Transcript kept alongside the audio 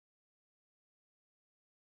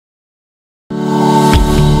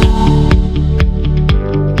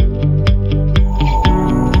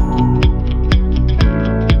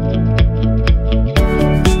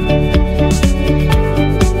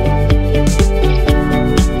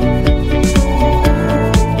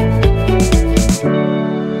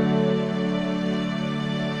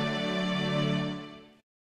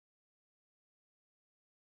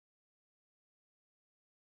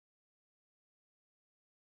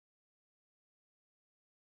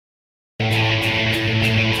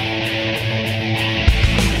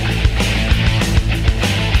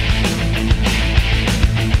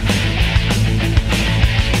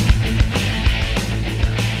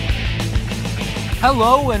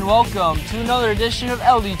Hello and welcome to another edition of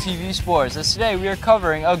LDTV Sports. As today we are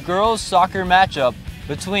covering a girls soccer matchup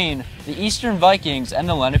between the Eastern Vikings and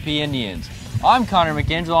the Lenape Indians. I'm Connor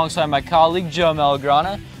McInnes alongside my colleague Joe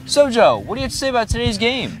Malagrana. So Joe, what do you have to say about today's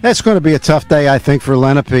game? It's going to be a tough day, I think, for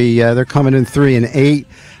Lenape. They're coming in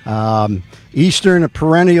 3-8. Eastern, a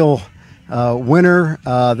perennial winner.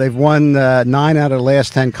 They've won 9 out of the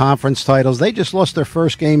last 10 conference titles. They just lost their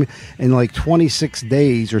first game in like 26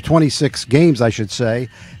 days, or 26 games, I should say.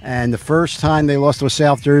 And the first time they lost to a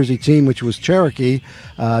South Jersey team, which was Cherokee,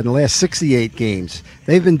 in the last 68 games.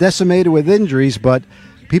 They've been decimated with injuries, but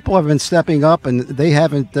people have been stepping up, and they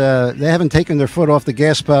haven't taken their foot off the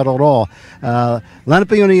gas pedal at all.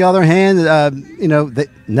 Lenape, on the other hand, they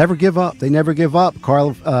never give up. They never give up.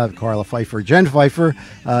 Carla Pfeiffer, Jen Pfeiffer,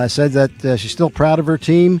 said that she's still proud of her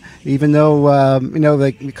team, even though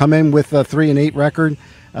they come in with a 3-8 record.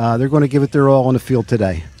 They're going to give it their all on the field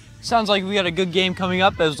today. Sounds like we got a good game coming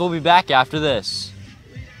up, as we'll be back after this.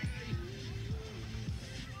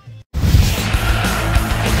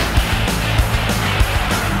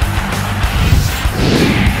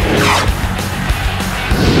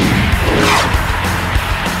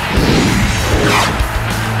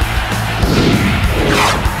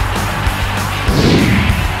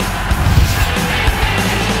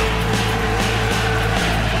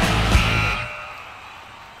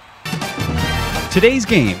 Today's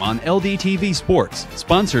game on LDTV Sports,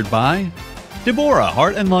 sponsored by Deborah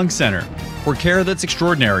Heart and Lung Center. For care that's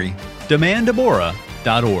extraordinary,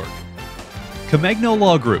 demanddeborah.org. Comegno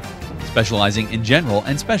Law Group, specializing in general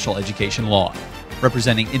and special education law,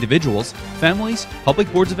 representing individuals, families,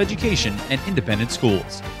 public boards of education, and independent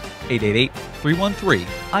schools.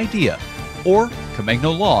 888-313-IDEA or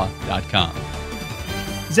comegnolaw.com.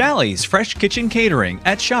 Zallie's Fresh Kitchen Catering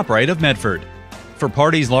at ShopRite of Medford. For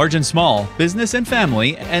parties large and small, business and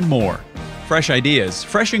family, and more. Fresh ideas,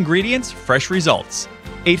 fresh ingredients, fresh results.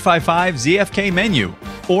 855-ZFK-MENU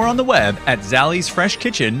or on the web at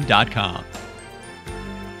zalliesfreshkitchen.com.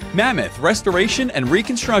 Mammoth Restoration and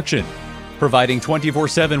Reconstruction, providing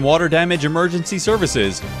 24/7 water damage emergency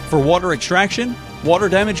services for water extraction, water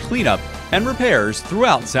damage cleanup, and repairs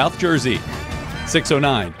throughout South Jersey.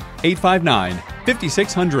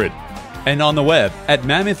 609-859-5600. And on the web at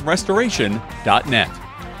mammothrestoration.net.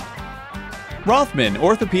 Rothman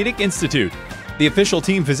Orthopedic Institute, the official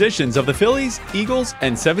team physicians of the Phillies, Eagles,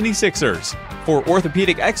 and 76ers. For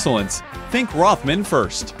orthopedic excellence, think Rothman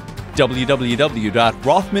first.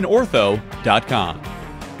 www.rothmanortho.com.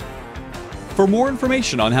 For more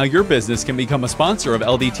information on how your business can become a sponsor of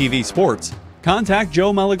LDTV Sports, contact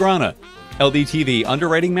Joe Malagrana, LDTV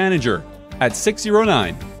Underwriting Manager, at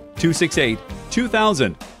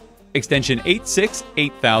 609-268-2000. extension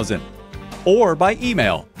 868,000, or by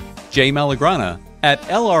email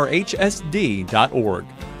jmalagrana@lrhsd.org.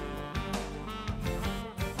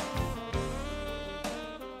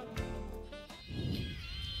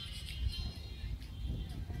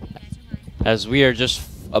 As we are just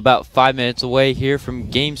about 5 minutes away here from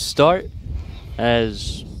game start,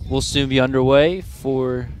 as we'll soon be underway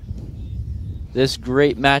for this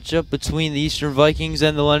great matchup between the Eastern Vikings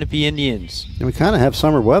and the Lenape Indians. And we kind of have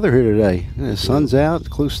summer weather here today. The sun's out,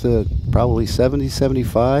 close to probably 70,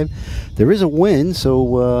 75. There is a wind,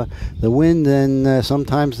 so the wind and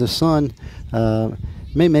sometimes the sun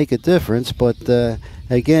may make a difference. But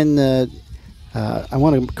again, I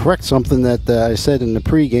want to correct something that I said in the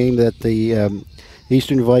pregame, that the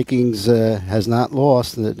Eastern Vikings has not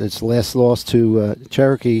lost. Its last loss to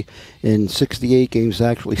Cherokee in 68 games,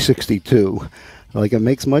 actually 62. Like, it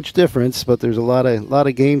makes much difference, but there's a lot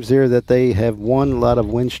of games there that they have won, a lot of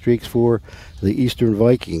win streaks for the Eastern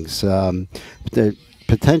Vikings. The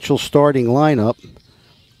potential starting lineup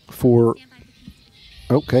for...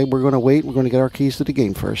 Okay, we're going to wait. We're going to get our keys to the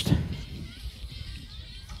game first.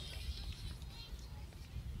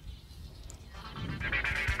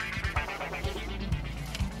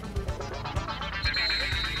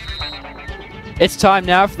 It's time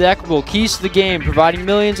now for the Equitable Keys to the Game, providing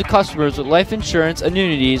millions of customers with life insurance,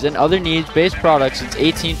 annuities, and other needs-based products since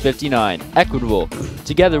 1859. Equitable.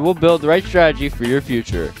 Together, we'll build the right strategy for your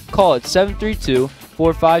future. Call at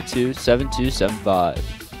 732-452-7275.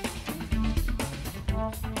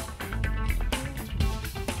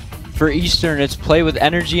 For Eastern, it's play with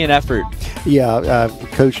energy and effort. Yeah,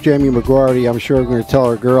 Coach Jamie McGuarty, I'm sure, going to tell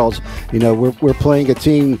our girls, we're playing a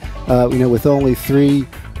team, with only three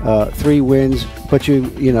wins, but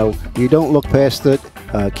you don't look past it.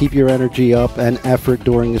 Keep your energy up and effort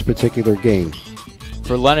during this particular game.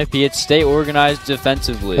 For Lenape, it's stay organized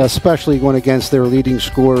defensively. Especially going against their leading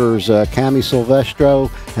scorers. Cami Silvestro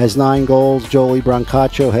has 9 goals, Jolie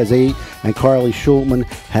Brancaccio has 8, and Carly Schulman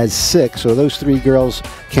has 6. So those 3 girls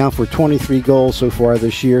count for 23 goals so far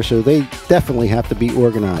this year, so they definitely have to be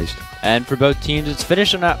organized. And for both teams, it's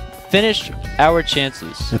finish our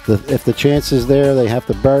chances. If the chance is there, they have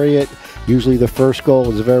to bury it. Usually the first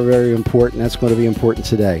goal is very, very important. That's going to be important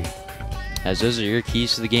today. As those are your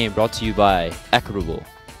keys to the game, brought to you by Equitable.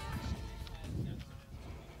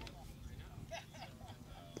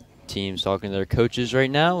 Teams talking to their coaches right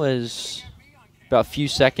now is about a few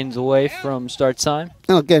seconds away from start time.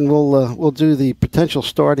 Now again, we'll do the potential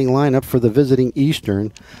starting lineup for the visiting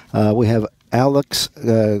Eastern. We have Alex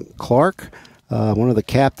Clark, one of the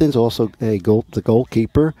captains, also the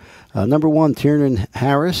goalkeeper. Number 1, Tiernan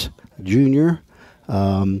Harris, junior.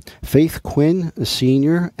 Faith Quinn, a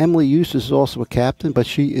senior. Emily Eustace is also a captain, but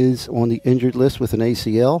she is on the injured list with an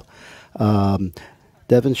ACL.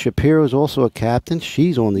 Devin Shapiro is also a captain.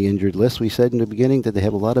 She's on the injured list. We said in the beginning that they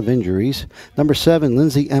have a lot of injuries. Number 7,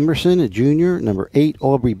 Lindsay Emerson, a junior. Number 8,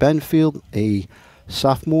 Aubrey Benfield, a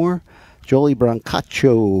sophomore. Jolie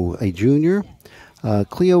Brancaccio, a junior.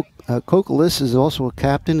 Cleo Kokalis is also a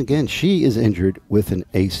captain. Again, she is injured with an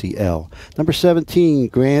ACL. Number 17,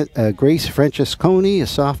 Grace Francesconi, a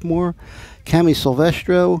sophomore. Cami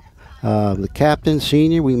Silvestro, the captain,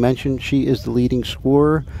 senior. We mentioned she is the leading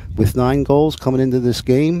scorer with 9 goals coming into this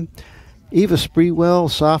game. Eva Spreewell,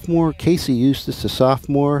 sophomore. Casey Eustace, a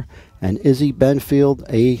sophomore. And Izzy Benfield,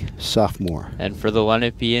 a sophomore. And for the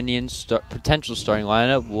Lenape Indians potential starting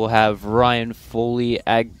lineup, we'll have Ryan Foley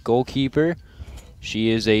at goalkeeper. She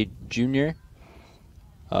is a junior.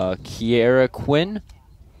 Kiera Quinn,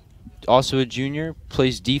 also a junior,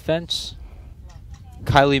 plays defense.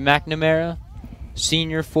 Kylie McNamara,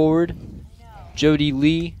 senior forward. Jody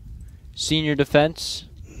Lee, senior defense.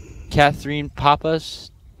 Catherine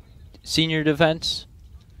Papas, senior defense.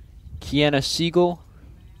 Kiana Siegel,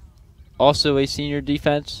 also a senior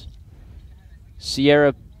defense.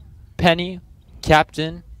 Sierra Penny,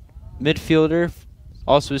 captain, midfielder,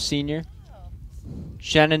 also a senior.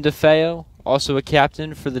 Shannon DeFeo, also a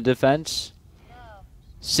captain for the defense.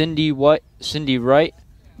 Cindy Wright,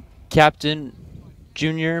 captain,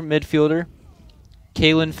 junior midfielder.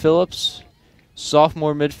 Kaylin Phillips,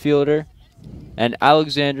 sophomore midfielder. And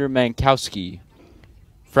Alexander Mankowski,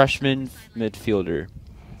 freshman midfielder.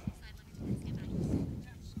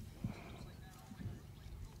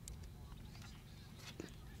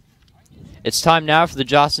 It's time now for the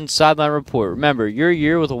Jocelyn Sideline Report. Remember, your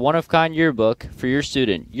year with a one-of-kind yearbook for your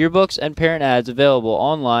student. Yearbooks and parent ads available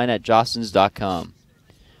online at jostens.com.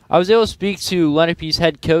 I was able to speak to Lenape's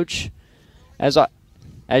head coach as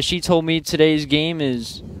she told me today's game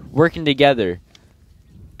is working together,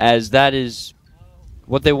 as that is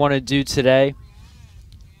what they want to do today.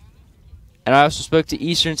 And I also spoke to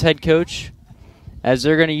Eastern's head coach, as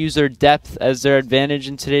they're going to use their depth as their advantage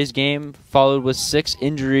in today's game, followed with 6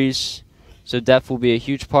 injuries. So depth will be a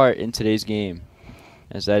huge part in today's game,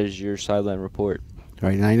 as that is your sideline report. All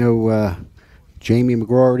right, and I know Jamie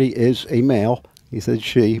McGroarty is a male. He said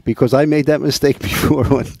she, because I made that mistake before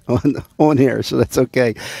on air, so that's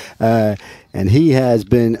okay. And he has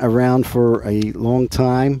been around for a long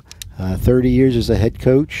time, 30 years as a head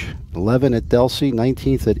coach, 11 at Delsey,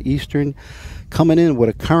 19th at Eastern, coming in with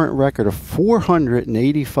a current record of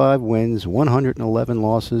 485 wins, 111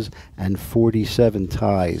 losses, and 47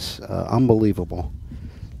 ties. Unbelievable.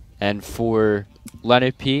 And for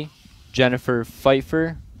Lenape, Jennifer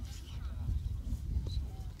Pfeiffer,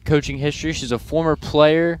 coaching history. She's a former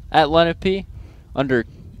player at Lenape under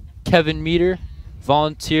Kevin Meter,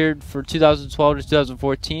 volunteered for 2012 to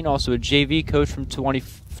 2014, also a JV coach from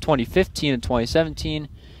 2015 and 2017,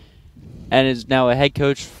 and is now a head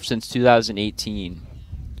coach since 2018.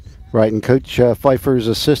 Right, and Coach Pfeiffer's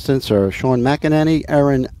assistants are Sean McEnany,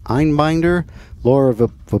 Erin Einbinder, Laura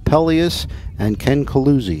Vapelius, and Ken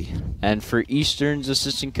Coluzzi. And for Eastern's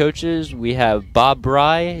assistant coaches, we have Bob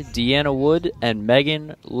Bry, Deanna Wood, and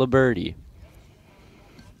Megan Liberty.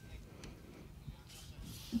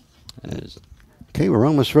 Okay, we're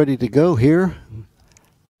almost ready to go here.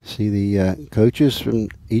 See the coaches from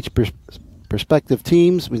each prospective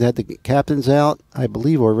teams. We've had the captains out, I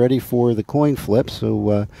believe, already for the coin flip,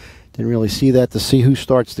 so didn't really see that to see who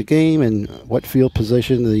starts the game and what field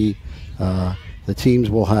position the teams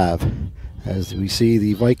will have. As we see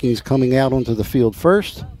the Vikings coming out onto the field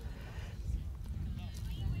first.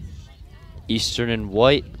 Eastern in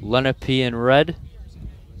white, Lenape in red.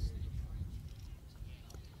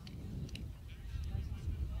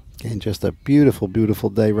 And just a beautiful, beautiful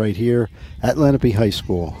day right here at Lenape High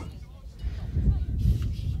School.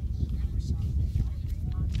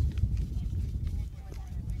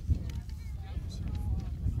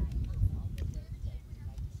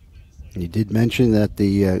 did mention that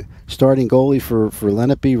the starting goalie for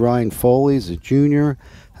Lenape, Ryan Foley, is a junior.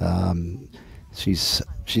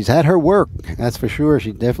 She's had her work, that's for sure.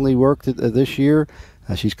 She definitely worked this year.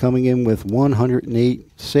 She's coming in with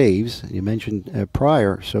 108 saves. You mentioned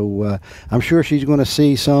prior, so I'm sure she's going to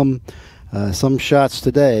see some shots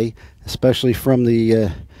today, especially from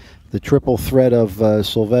the triple threat of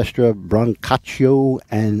Silvestre, Brancaccio,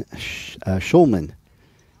 and Schulman.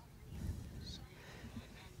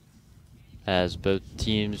 As both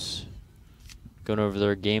teams going over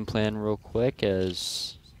their game plan real quick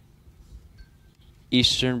as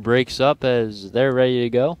Eastern breaks up as they're ready to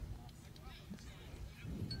go.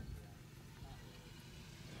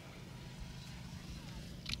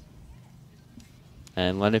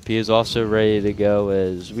 And Lenape is also ready to go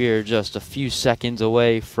as we are just a few seconds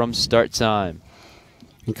away from start time.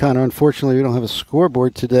 And Connor, unfortunately, we don't have a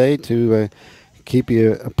scoreboard today to keep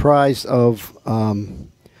you apprised of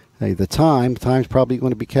the time. Time's probably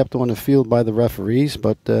going to be kept on the field by the referees,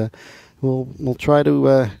 but we'll try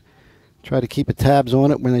to keep a tabs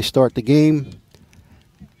on it when they start the game.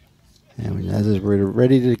 And as we're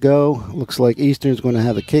ready to go, looks like Eastern's going to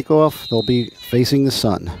have a kickoff. They'll be facing the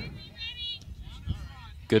sun.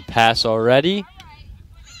 Good pass already.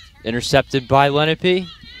 Intercepted by Lenape.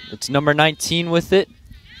 It's number 19 with it.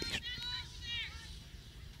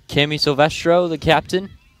 Cami Silvestro, the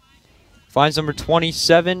captain. Finds number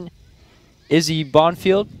 27, Izzy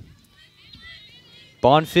Bonfield.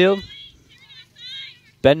 Benfield.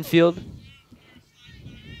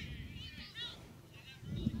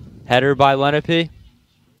 Header by Lenape.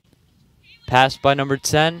 Pass by number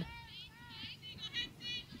 10,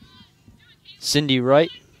 Cindy Wright.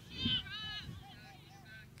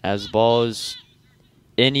 As the ball is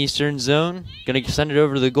in Eastern zone, going to send it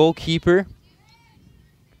over to the goalkeeper,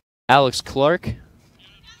 Alex Clark,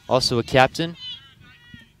 also a captain.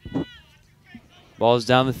 Ball is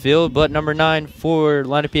down the field, but number 9 for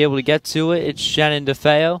Lenape able to get to it. It's Shannon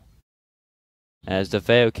DeFeo. As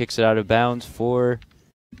DeFeo kicks it out of bounds for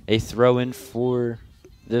a throw-in for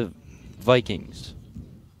the Vikings.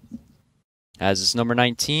 As it's number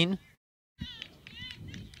 19,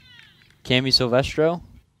 Cami Silvestro,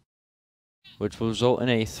 which will result in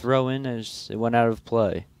a throw-in as it went out of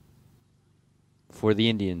play for the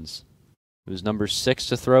Indians. It was number 6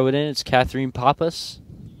 to throw it in. It's Catherine Pappas.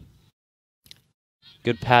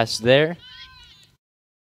 Good pass there.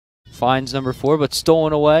 Finds number 4, but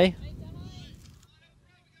stolen away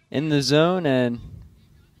in the zone and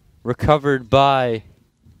recovered by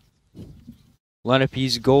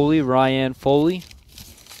Lenape's goalie, Ryan Foley.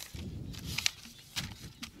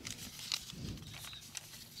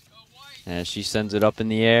 As she sends it up in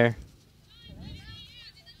the air.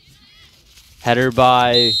 Header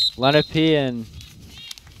by Lenape, and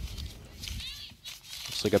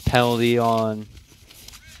looks like a penalty on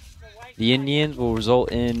the Indians will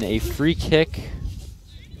result in a free kick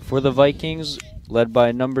for the Vikings, led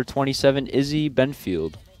by number 27, Izzy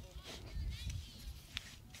Benfield.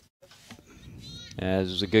 As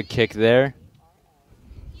it was a good kick there.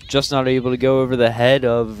 Just not able to go over the head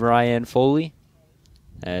of Ryan Foley,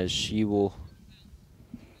 as she will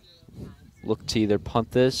look to either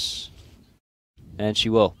punt this, and she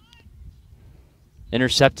will.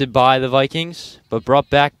 Intercepted by the Vikings, but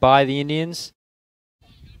brought back by the Indians.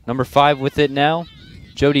 Number 5 with it now,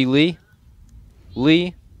 Jody Lee.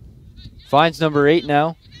 Lee finds number 8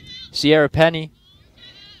 now, Sierra Penny.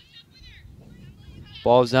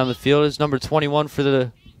 Ball is down the field. It's number 21 for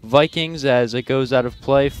the Vikings as it goes out of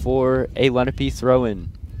play for a Lenape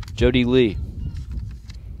throw-in. Jody Lee.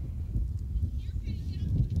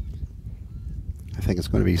 I think it's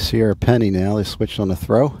going to be Sierra Penny now. They switched on the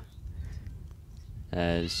throw.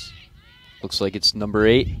 As looks like it's number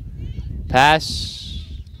 8. Pass,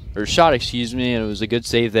 or shot, excuse me, and it was a good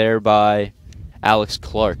save there by Alex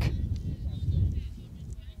Clark.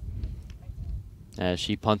 As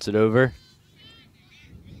she punts it over.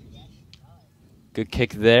 Good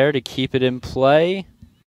kick there to keep it in play.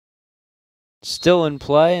 Still in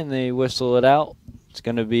play, and they whistle it out. It's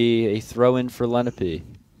going to be a throw-in for Lenape.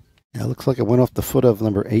 Yeah, it looks like it went off the foot of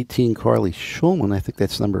number 18, Carly Schulman. I think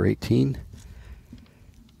that's number 18.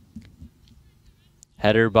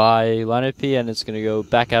 Header by Lenape, and it's going to go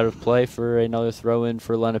back out of play for another throw-in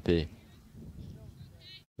for Lenape.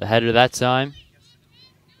 The header that time,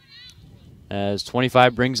 as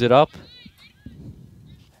 25 brings it up.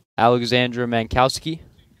 Alexandra Mankowski.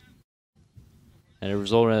 And it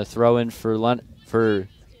resulted in a throw-in for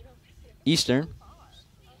Eastern.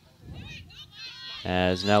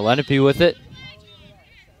 As now Lenape with it.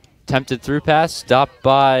 Attempted through pass, stopped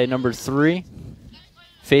by number 3,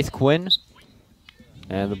 Faith Quinn.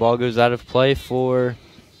 And the ball goes out of play for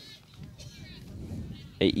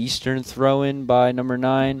a Eastern throw-in by number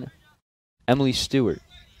 9, Emily Stewart.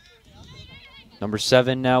 Number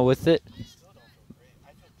 7 now with it.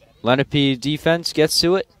 Lenape defense gets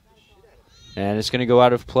to it. And it's going to go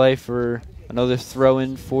out of play for another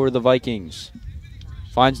throw-in for the Vikings.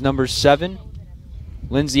 Finds number 7,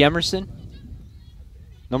 Lindsay Emerson.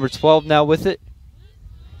 Number 12 now with it,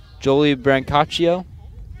 Jolie Brancaccio.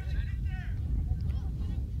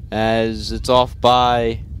 As it's off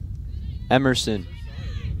by Emerson.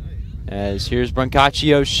 As here's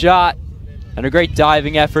Brancaccio's shot. And a great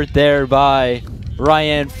diving effort there by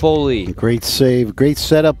Ryan Foley. Great save. Great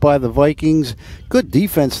setup by the Vikings. Good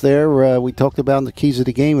defense there. We talked about in the keys of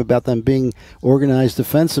the game about them being organized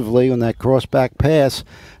defensively on that cross-back pass.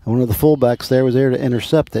 And one of the fullbacks there was there to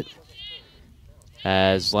intercept it.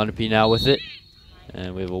 As Lenape now with it.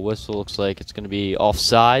 And we have a whistle. Looks like it's going to be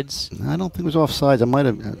offsides. I don't think it was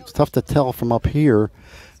offsides. It's tough to tell from up here.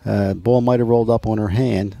 Ball might have rolled up on her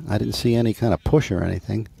hand. I didn't see any kind of push or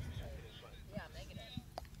anything.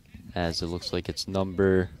 As it looks like it's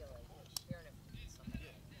number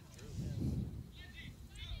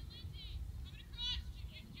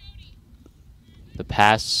the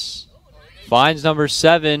pass finds number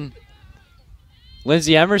 7,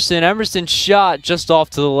 Lindsay Emerson. Emerson's shot just off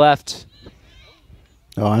to the left.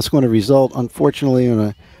 Oh, that's going to result, unfortunately,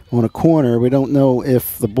 on a corner. We don't know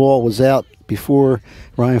if the ball was out before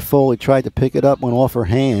Ryan Foley tried to pick it up, went off her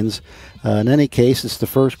hands. In any case, it's the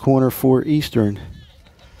first corner for Eastern.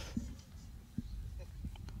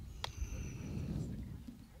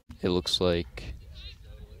 It looks like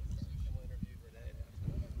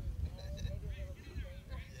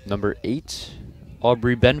number 8,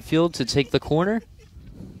 Aubrey Benfield to take the corner.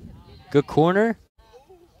 Good corner.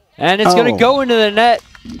 And it's going to go into the net.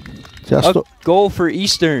 Just a goal for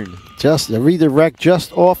Eastern. Just a redirect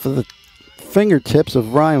just off of the fingertips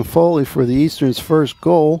of Ryan Foley for the Eastern's first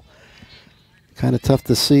goal. Kind of tough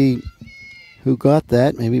to see who got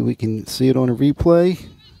that. Maybe we can see it on a replay,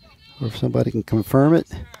 or if somebody can confirm it.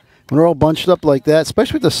 When we're all bunched up like that,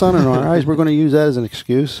 especially with the sun in our eyes, we're going to use that as an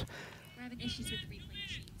excuse. We're having issues with the replay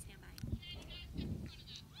machine. Stand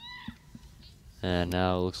by. And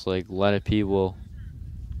now it looks like Lenape will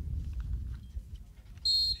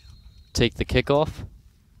take the kickoff.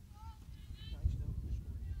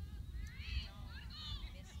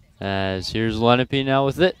 As here's Lenape now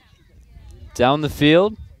with it. Down the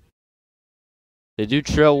field. They do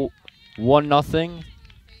trail 1-0,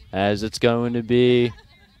 as it's going to be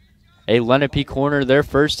a Lenape corner, their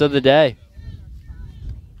first of the day.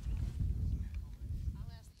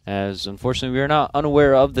 As unfortunately we are not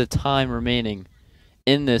unaware of the time remaining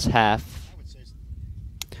in this half.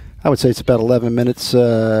 I would say it's about 11 minutes,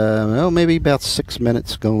 maybe about 6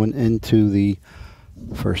 minutes going into the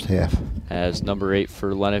first half. As number 8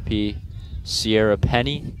 for Lenape, Sierra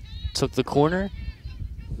Penny took the corner.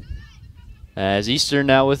 As Eastern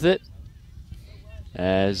now with it.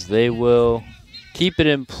 As they will keep it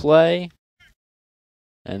in play.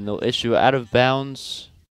 And they'll issue out of bounds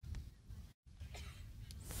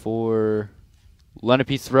for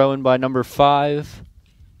Lenape throw-in by number 5,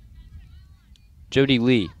 Jody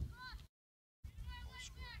Lee.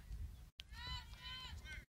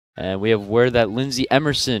 And we have word that Lindsay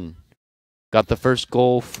Emerson got the first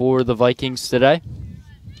goal for the Vikings today.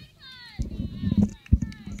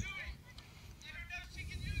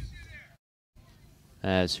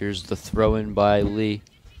 As here's the throw-in by Lee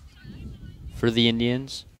for the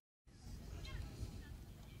Indians.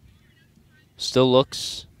 Still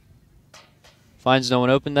looks. Finds no one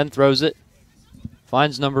open, then throws it.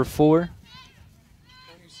 Finds number 4,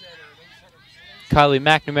 Kylie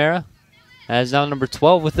McNamara. Has now number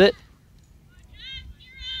 12 with it,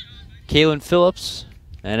 Kaylin Phillips.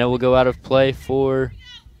 And it will go out of play for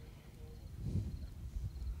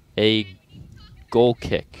a goal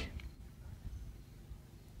kick.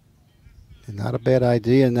 Not a bad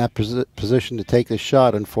idea in that position to take the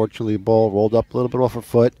shot. Unfortunately, the ball rolled up a little bit off her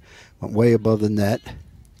foot, went way above the net.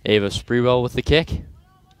 Ava Spreewell with the kick.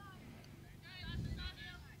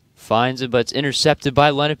 Finds it, but it's intercepted by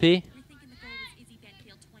Lenape.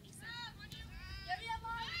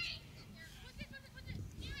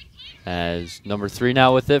 As number 3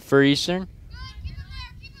 now with it for Eastern.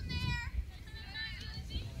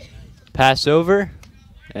 Pass over,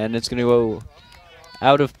 and it's going to go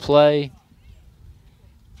out of play.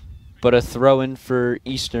 But a throw-in for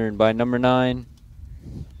Eastern by number 9,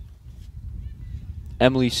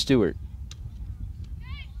 Emily Stewart.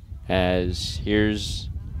 As here's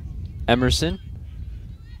Emerson.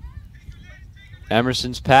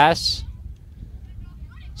 Emerson's pass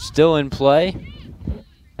still in play.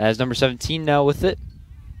 As number 17 now with it.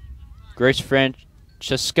 Grace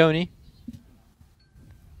Francesconi.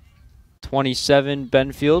 27,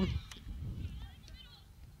 Benfield.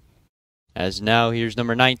 As now, here's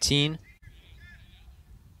number 19.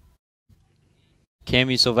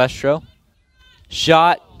 Cami Silvestro.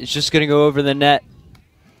 Shot is just going to go over the net.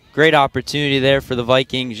 Great opportunity there for the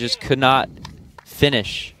Vikings. Just could not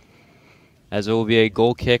finish. As it will be a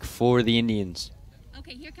goal kick for the Indians.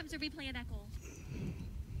 Okay, here comes a replay of that goal.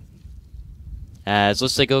 As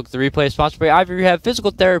let's take a look at the replay sponsored by Ivory Rehab Physical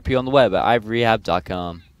Therapy on the web at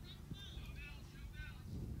ivoryrehab.com.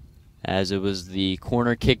 As it was the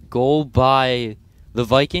corner kick goal by the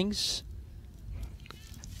Vikings.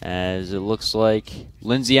 As it looks like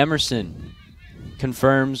Lindsey Emerson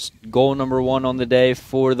confirms goal number 1 on the day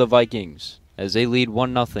for the Vikings as they lead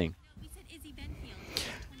 1-0. We said Izzy Benfield,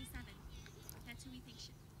 27. That's who we think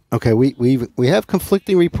should. Okay, we have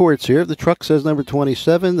conflicting reports here. The truck says number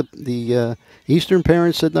 27. The Eastern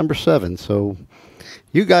parents said number 7. So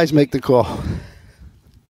you guys make the call.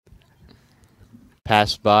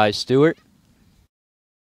 Pass by Stewart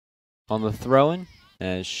on the throw-in.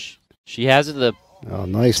 As she has it, the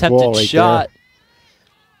nice attempted ball right shot. there.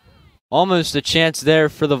 Almost a chance there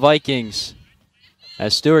for the Vikings.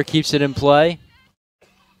 As Stewart keeps it in play.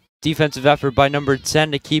 Defensive effort by number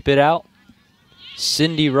 10 to keep it out.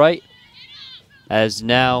 Cindy Wright. As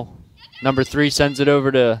now number 3 sends it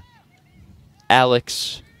over to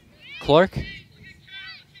Alex Clark.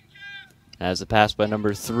 As the pass by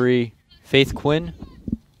number 3, Faith Quinn.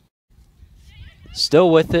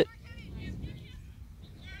 Still with it.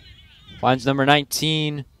 Finds number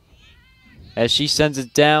 19 as she sends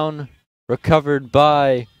it down. Recovered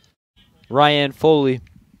by Ryan Foley.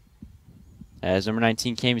 As number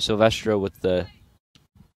 19, Cami Silvestro with the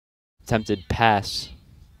attempted pass.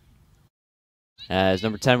 As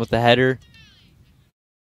number 10 with the header,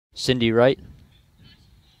 Cindy Wright.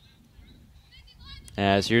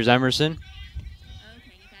 As here's Emerson.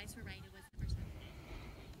 Okay, you guys were right. It was number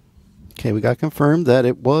 7. Okay, we got confirmed that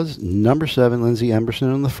it was number 7, Lindsey Emerson,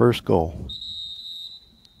 on the first goal.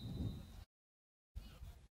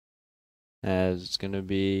 As it's going to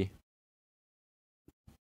be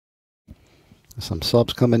some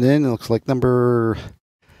subs coming in. It looks like number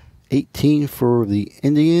 18 for the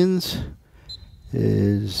Indians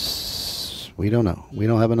is, we don't know. We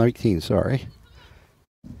don't have a 19, sorry.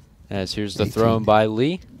 As here's the 18. throw in by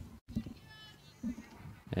Lee.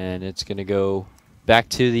 And it's going to go back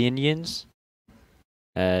to the Indians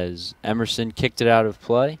as Emerson kicked it out of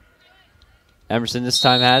play. Emerson this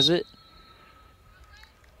time has it.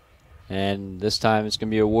 And this time it's going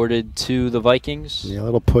to be awarded to the Vikings. Yeah, a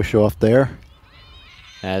little push off there.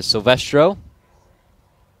 As Silvestro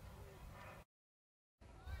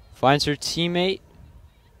finds her teammate.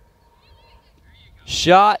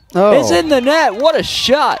 Shot. Oh. It's in the net. What a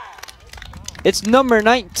shot. It's number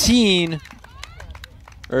 19.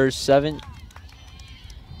 Or 7.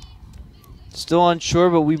 Still unsure,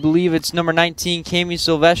 but we believe it's number 19, Cami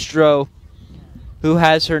Silvestro, who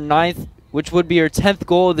has her 9th, which would be her 10th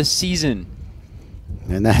goal of the season.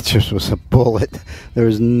 And that just was a bullet. There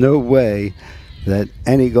was no way that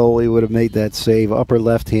any goalie would have made that save. Upper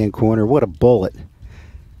left-hand corner. What a bullet.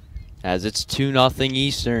 As it's 2-0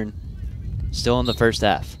 Eastern, still in the first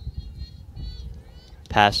half.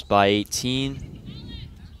 Passed by 18.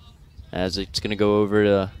 As it's going to go over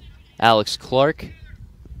to Alex Clark,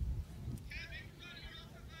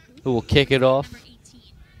 who will kick it off. Number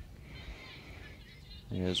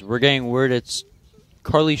 18. As we're getting word it's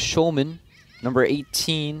Carly Schulman, number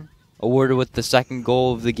 18, awarded with the 2nd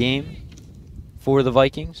goal of the game for the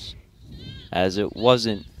Vikings, as it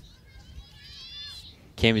wasn't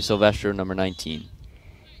Cami Silvestro, number 19.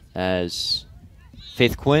 As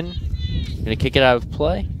Faith Quinn going to kick it out of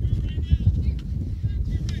play.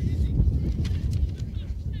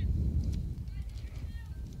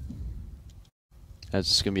 As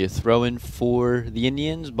it's going to be a throw-in for the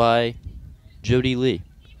Indians by Jody Lee.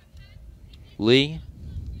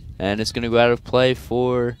 And it's going to go out of play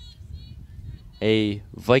for a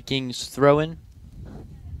Vikings throw-in.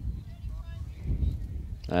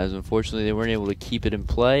 As unfortunately they weren't able to keep it in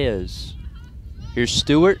play. As here's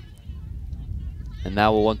Stewart. And that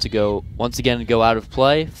will once again go out of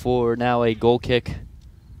play for now a goal kick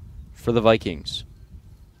for the Vikings.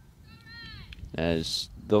 As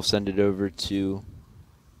they'll send it over to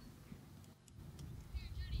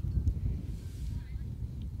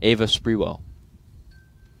Ava Sprewell.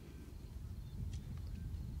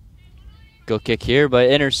 Go kick here, but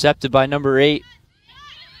intercepted by number 8,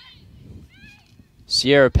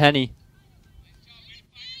 Sierra Penny.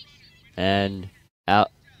 And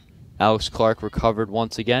Alex Clark recovered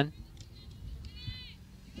once again.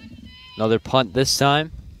 Another punt this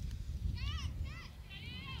time.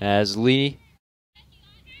 As Lee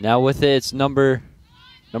now with it, it's number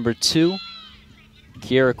 2,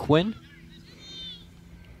 Kiera Quinn.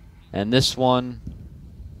 And this one,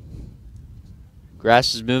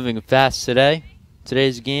 grass is moving fast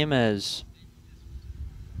today's game, as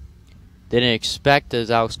they didn't expect, as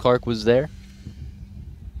Alex Clark was there.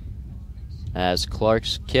 As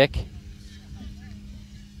Clark's kick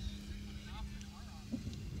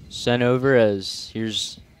sent over, as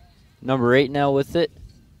here's number 8 now with it,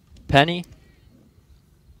 Penny,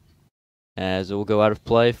 as it will go out of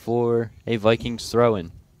play for a Vikings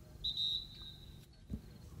throw-in.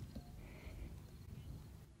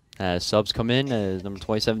 As subs come in, as number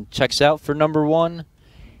 27 checks out for number 1,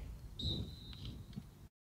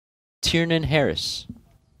 Tiernan Harris.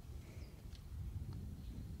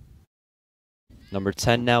 Number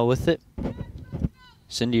 10 now with it,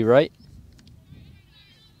 Cindy Wright.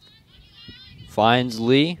 Finds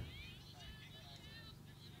Lee.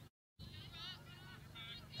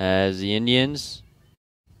 As the Indians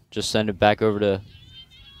just send it back over to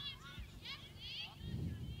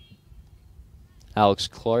Alex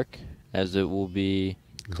Clark, as it will be...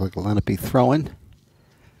 Looks like a Lenape throw-in.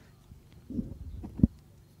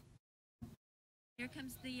 Here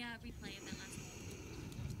comes the replay of that last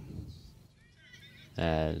one.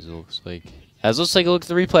 As it looks like... it looks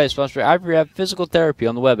the replay is sponsored by Ivory Rehab Physical Therapy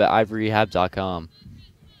on the web at ivoryrehab.com.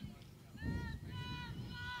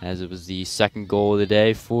 As it was the second goal of the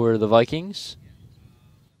day for the Vikings.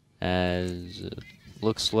 As it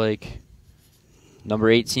looks like number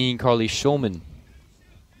 18, Carly Schulman.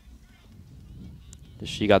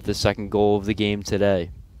 She got the second goal of the game today.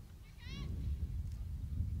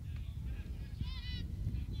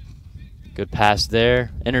 Good pass there.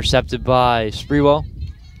 Intercepted by Sprewell.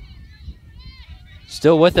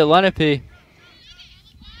 Still with it, Lenape.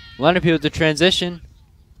 Lenape with the transition.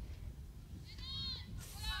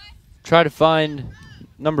 Try to find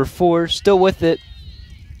number 4. Still with it,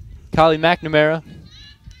 Kylie McNamara.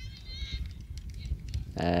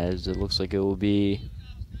 As it looks like it will be...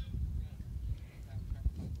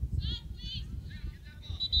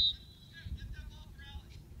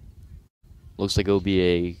 Looks like it'll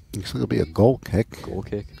be a goal kick. Goal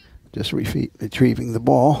kick. Just retrieving the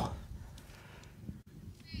ball.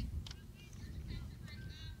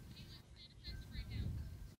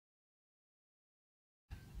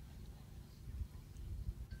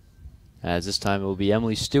 As this time it will be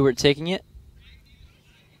Emily Stewart taking it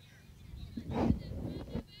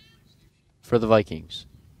for the Vikings.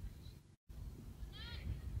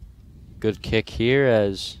 Good kick here,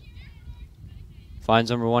 as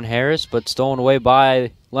finds number 1 Harris, but stolen away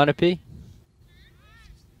by Lenape.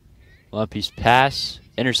 Lenape's pass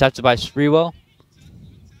intercepted by Sprewell.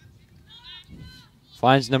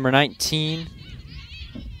 Finds number 19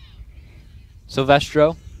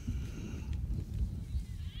 Silvestro.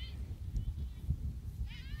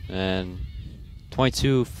 And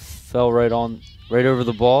 22 fell right over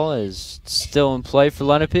the ball, is still in play for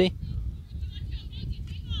Lenape.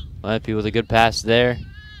 Lenape with a good pass there.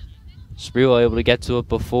 Sprewell able to get to it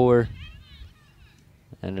before.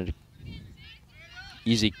 And an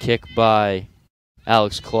easy kick by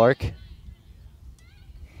Alex Clark.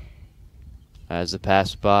 As the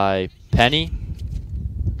pass by Penny.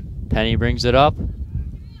 Penny brings it up.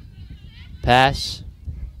 Pass.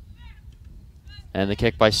 And the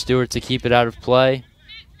kick by Stewart to keep it out of play.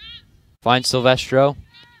 Finds Silvestro.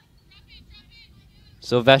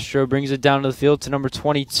 Silvestro brings it down to the field to number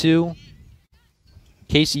 22,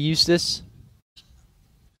 Casey Eustace.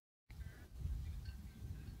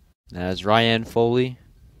 As Ryan Foley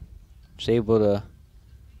is able to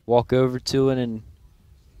walk over to it and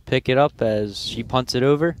pick it up as she punts it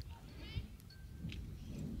over.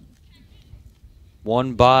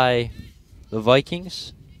 Won by the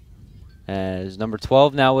Vikings. As number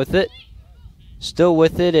 12 now with it. Still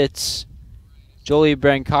with it, it's Jolie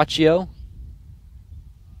Brancaccio.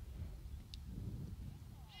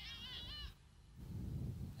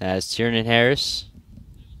 As Tiernan Harris.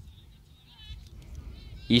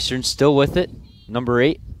 Eastern still with it. Number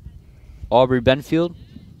 8, Aubrey Benfield.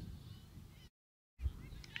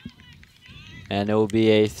 And it will be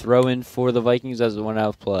a throw-in for the Vikings as it went out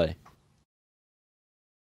of play.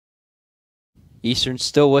 Eastern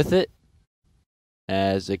still with it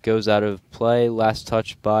as it goes out of play. Last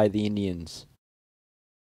touch by the Indians.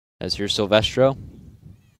 As here's Silvestro.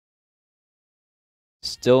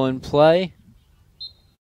 Still in play.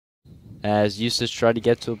 As Eustace tried to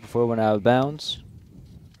get to it before it went out of bounds.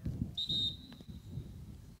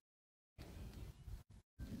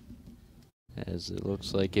 as it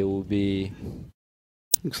looks like it will be.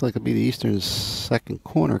 Looks like it'll be the Eastern's second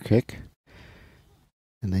corner kick.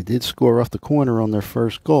 And they did score off the corner on their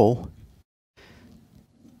first goal.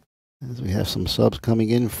 As we have some subs coming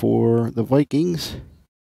in for the Vikings.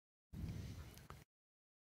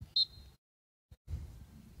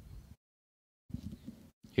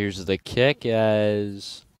 Here's the kick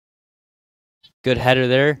as good header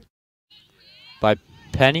there by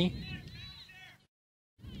Penny.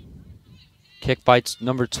 Kick by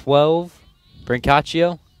number 12,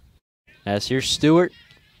 Brancaccio. As here's Stewart.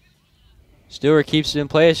 Stewart keeps it in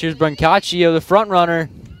place. Here's Brancaccio, the front runner.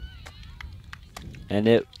 And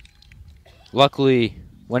it luckily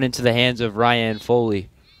went into the hands of Ryan Foley.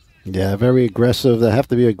 Yeah, very aggressive. They have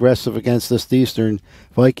to be aggressive against this Eastern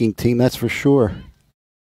Viking team, that's for sure.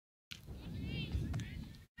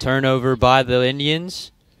 Turnover by the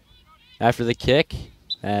Indians after the kick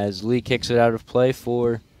as Lee kicks it out of play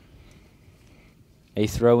for a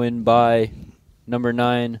throw-in by number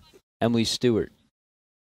 9, Emily Stewart.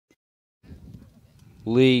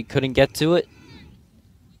 Lee couldn't get to it.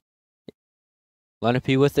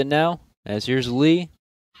 Lenape with it now, as here's Lee.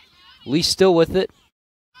 Lee still with it.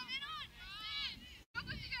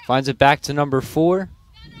 Finds it back to number 4,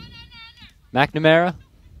 McNamara.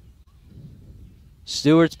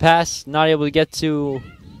 Stewart's pass, not able to get to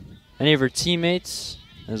any of her teammates.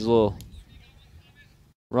 There's a little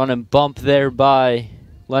run and bump there by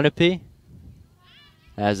Lenape.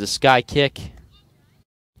 As a sky kick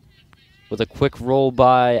with a quick roll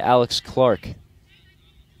by Alex Clark.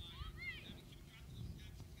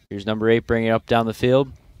 Here's number 8 bringing it up down the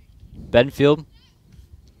field. Benfield.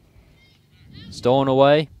 Stolen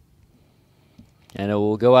away. And it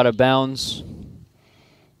will go out of bounds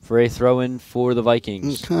for a throw-in for the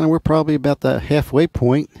Vikings. We're probably about that halfway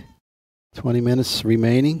point. 20 minutes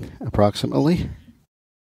remaining, approximately.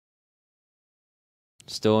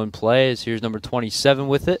 Still in play as here's number 27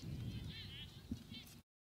 with it.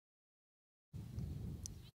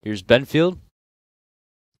 Here's Benfield.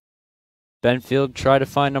 Benfield try to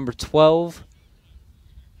find number 12.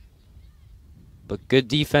 But good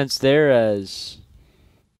defense there as...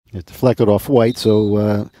 It deflected off White,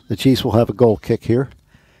 so the Chiefs will have a goal kick here.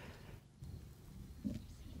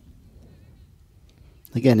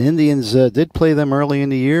 Again, Indians did play them early in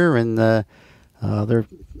the year, and they're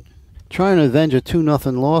trying to avenge a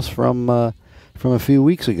 2-0 loss from a few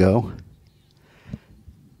weeks ago.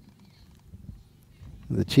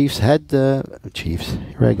 The Chiefs had Chiefs.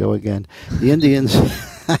 Here I go again. The Indians.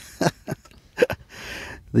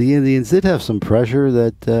 The Indians did have some pressure.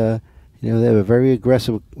 That they have a very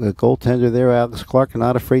aggressive goaltender there, Alex Clark, and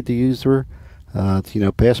not afraid to use her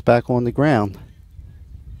to pass back on the ground.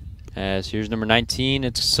 As here's number 19,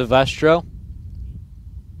 it's Silvestro.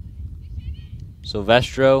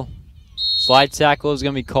 Silvestro, slide tackle is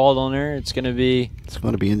going to be called on her. It's going to be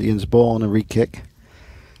Indians' ball on a re-kick.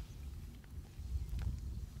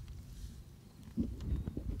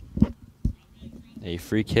 A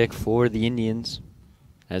free kick for the Indians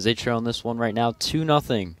as they trail on this one right now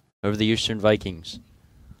 2-0 over the Eastern Vikings.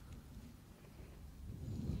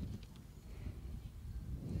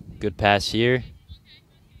 Good pass here.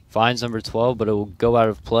 Finds number 12, but it will go out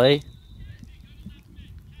of play.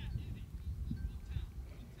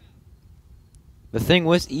 The thing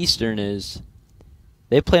with Eastern is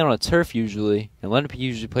they play on a turf usually, and Lenape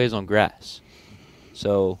usually plays on grass.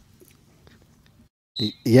 So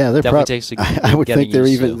yeah, they're probably I would think they're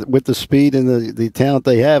even with the speed and the talent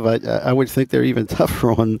they have. I would think they're even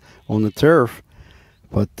tougher on the turf.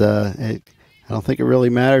 But I don't think it really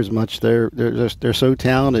matters much. They're so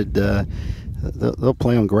talented. They'll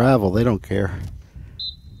play on gravel. They don't care.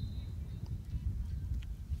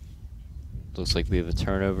 Looks like we have a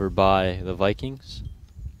turnover by the Vikings,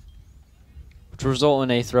 which will result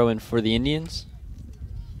in a throw-in for the Indians.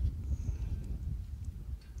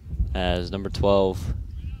 As number 12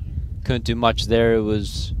 couldn't do much there. It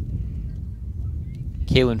was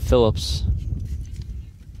Kaylin Phillips.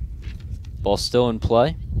 Ball still in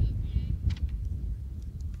play.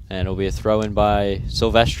 And it'll be a throw-in by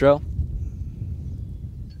Silvestro.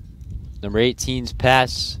 Number 18's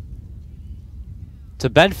pass to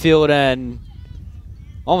Benfield, and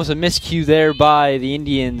almost a miscue there by the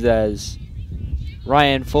Indians as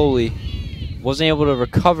Ryan Foley wasn't able to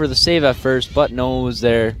recover the save at first, but no one was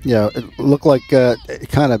there. Yeah, it looked like it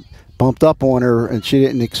kind of bumped up on her, and she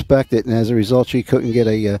didn't expect it, and as a result, she couldn't get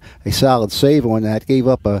a solid save on that. Gave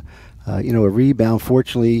up a rebound.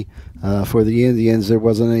 Fortunately for the Indians, there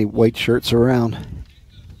wasn't any white shirts around.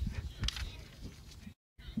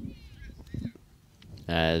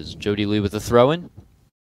 As Jody Lee with the throw-in.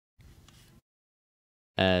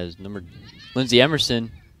 As number Lindsay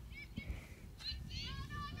Emerson.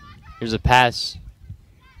 Here's a pass.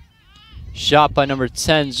 Shot by number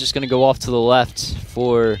 10 is just going to go off to the left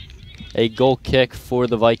for a goal kick for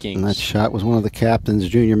the Vikings. And that shot was one of the captain's,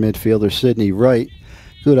 junior midfielder Sydney Wright.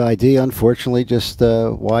 Good idea, unfortunately, just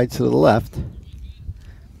wide to the left.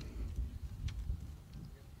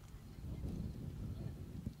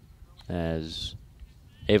 As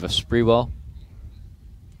Ava Sprewell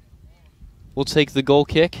will take the goal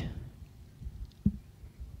kick.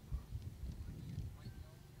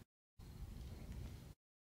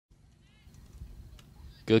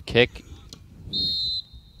 Good kick.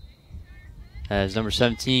 As number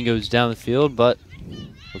 17 goes down the field, but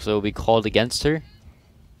looks like it will be called against her.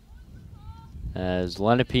 As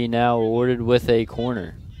Lenape now awarded with a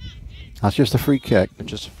corner. That's just a free kick.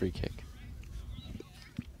 Just a free kick.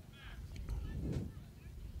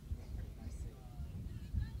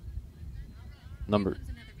 Number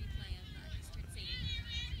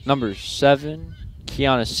 7,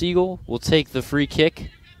 Kiana Siegel will take the free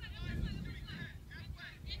kick.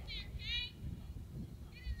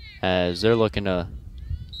 As they're looking to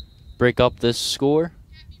break up this score.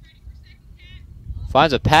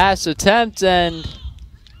 Finds a pass attempt, and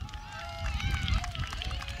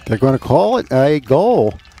they're going to call it a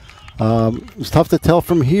goal. It's tough to tell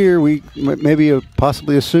from here. We maybe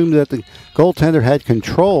possibly assumed that the goaltender had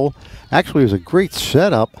control. Actually, it was a great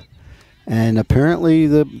setup, and apparently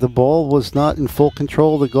the ball was not in full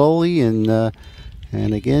control of the goalie,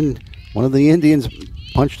 and again, one of the Indians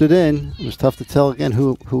punched it in. It was tough to tell again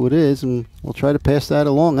who it is, and we'll try to pass that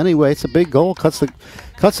along. Anyway, it's a big goal. Cuts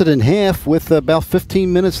it in half with about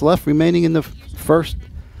 15 minutes left remaining in the first.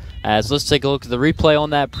 As let's take a look at the replay on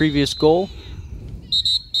that previous goal.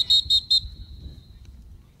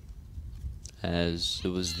 As it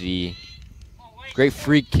was the great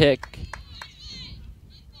free kick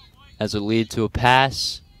as it lead to a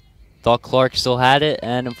pass. Thought Clark still had it,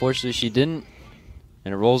 and unfortunately she didn't.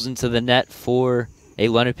 And it rolls into the net for a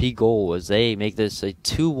Lenape goal as they make this a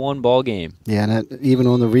 2-1 ball game. Yeah, and even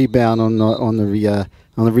on the rebound on the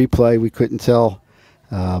replay, we couldn't tell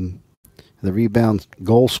the rebound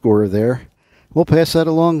goal scorer there. We'll pass that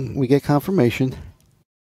along. We get confirmation.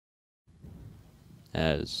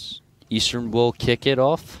 As Eastern will kick it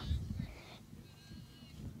off.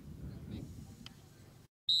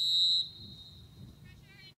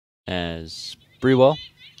 As Brewell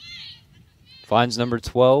finds number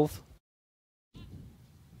 12.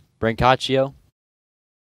 Brancaccio.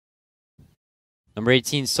 Number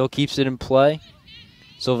 18 still keeps it in play.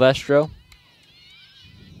 Silvestro.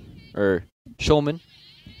 Or Schulman.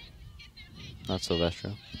 Not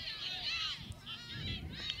Silvestro.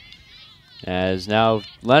 As now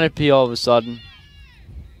Lenape all of a sudden.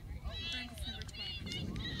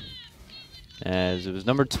 As it was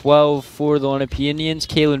number 12 for the Lenape Indians,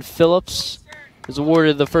 Kaylin Phillips is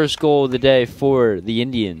awarded the first goal of the day for the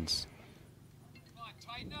Indians.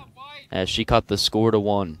 As she cut the score to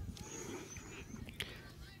 1.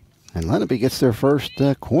 And Lenape gets their first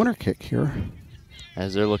corner kick here.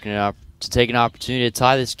 As they're looking to take an opportunity to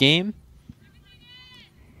tie this game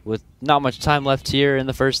with not much time left here in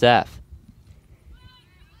the first half.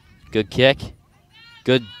 Good kick.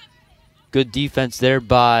 Good defense there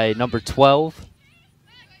by number 12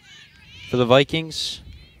 for the Vikings.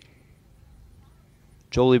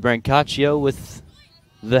 Jolie Brancaccio with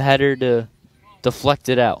the header to deflect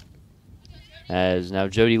it out. As now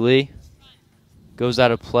Jody Lee goes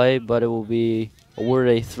out of play, but it will be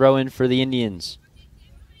awarded a throw-in for the Indians.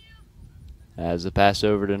 As the pass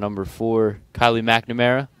over to number 4, Kylie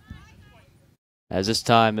McNamara. As this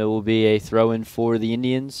time it will be a throw-in for the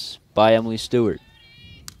Indians by Emily Stewart.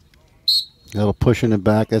 A little push in the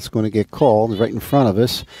back. That's going to get called right in front of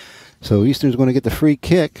us. So Eastern's going to get the free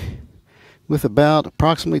kick with about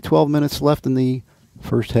approximately 12 minutes left in the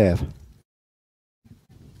first half.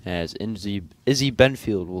 As Izzy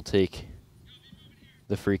Benfield will take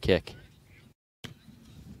the free kick.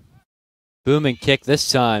 Booming kick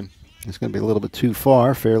this time. It's going to be a little bit too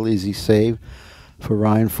far. Fairly easy save for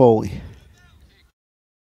Ryan Foley.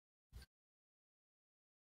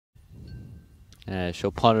 As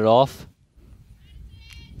she'll punt it off.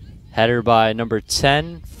 Header by number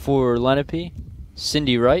 10 for Lenape,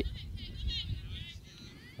 Cindy Wright.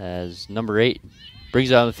 As number 8 brings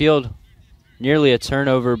it on the field. Nearly a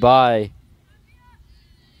turnover by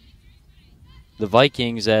the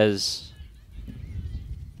Vikings as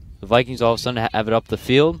the Vikings all of a sudden have it up the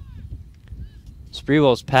field.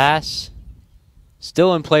 Sprewell's pass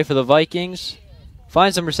still in play for the Vikings.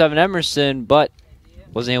 Finds number 7 Emerson, but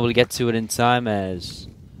wasn't able to get to it in time as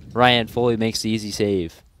Ryan Foley makes the easy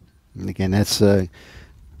save. And again, that's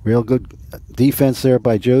Real good defense there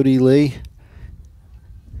by Jody Lee.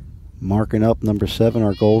 Marking up number 7,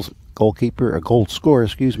 our goal scorer,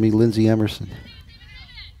 excuse me, Lindsay Emerson.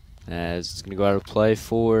 As it's going to go out of play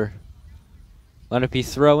for Lenape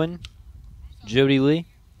throw-in. Jody Lee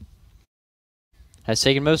has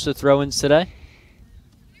taken most of the throw-ins today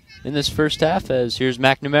in this first half, as here's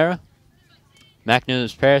McNamara.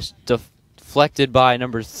 McNamara's pass deflected by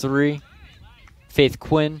number 3, Faith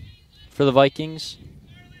Quinn for the Vikings.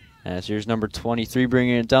 As here's number 23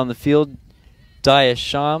 bringing it down the field, Dia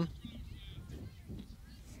Sham.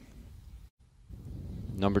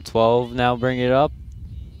 Number 12 now bringing it up,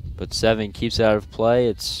 but 7 keeps it out of play.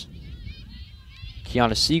 It's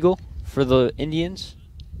Kiana Siegel for the Indians.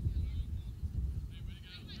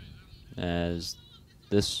 As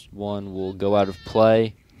this one will go out of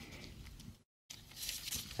play.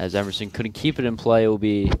 As Emerson couldn't keep it in play, it will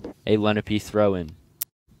be a Lenape throw-in.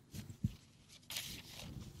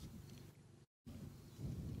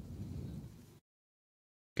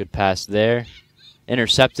 Good pass there.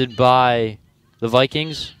 Intercepted by the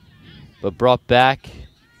Vikings, but brought back.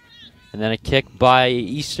 And then a kick by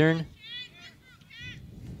Eastern.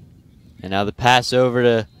 And now the pass over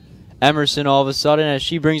to Emerson all of a sudden as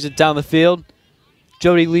she brings it down the field.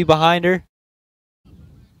 Jody Lee behind her.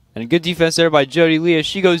 And a good defense there by Jody Lee as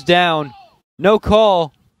she goes down. No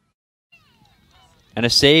call. And a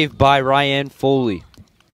save by Ryan Foley.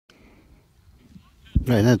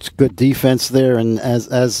 Right, that's good defense there. And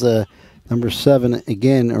as number 7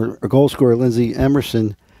 again, or goal scorer Lindsay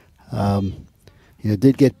Emerson,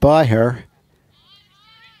 did get by her.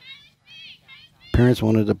 Parents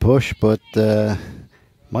wanted to push, but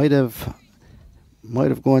might have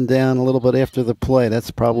gone down a little bit after the play.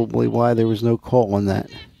 That's probably why there was no call on that.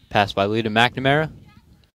 Pass by Lee to McNamara.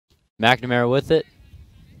 McNamara with it.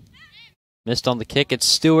 Missed on the kick. It's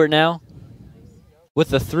Stewart now with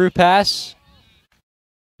the through pass.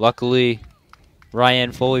 Luckily,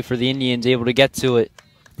 Ryan Foley for the Indians able to get to it.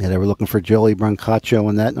 Yeah, they were looking for Jolie Brancaccio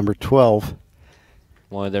in that, number 12.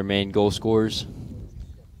 One of their main goal scorers.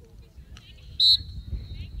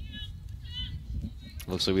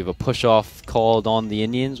 Looks like we have a push-off called on the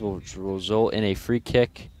Indians, which will result in a free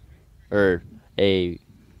kick, or a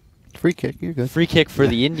free kick. You're good. Free kick for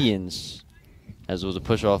the Indians, as it was a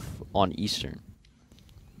push-off on Eastern.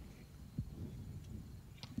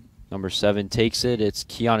 Number 7 takes it. It's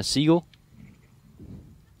Kiana Siegel.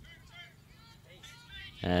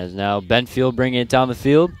 As now Benfield bringing it down the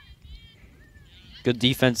field. Good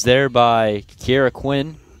defense there by Kiera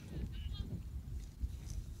Quinn.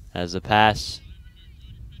 As the pass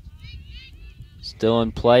still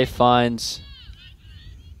in play,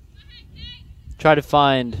 try to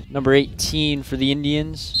find number 18 for the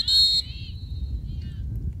Indians.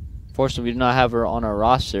 Fortunately, we do not have her on our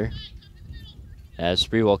roster, as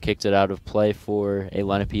Spreewell kicked it out of play for a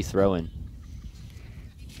Lenape throw-in.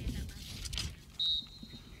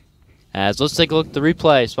 As let's take a look at the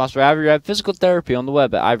replay, sponsored by Ivory Rehab Physical Therapy on the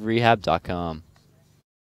web at ivoryrehab.com.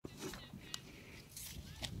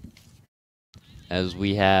 As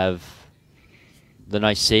we have the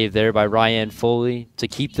nice save there by Ryan Foley to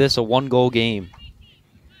keep this a 1-goal game.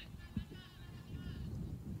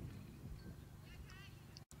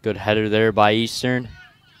 Good header there by Eastern.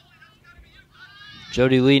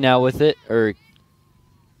 Jody Lee now with it, or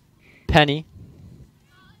Penny.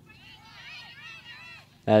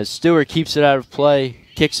 As Stewart keeps it out of play,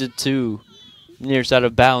 kicks it to near side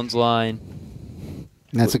of bounds line.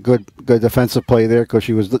 That's a good defensive play there, because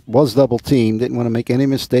she was double teamed. Didn't want to make any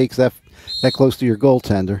mistakes that close to your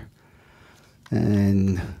goaltender.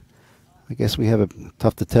 And I guess we have a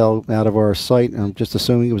tough to tell out of our sight. I'm just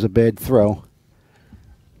assuming it was a bad throw.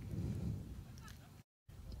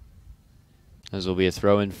 As will be a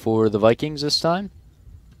throw-in for the Vikings this time.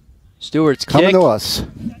 Stewart's coming kick. to us.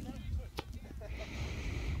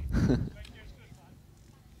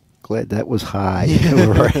 Glad that was high.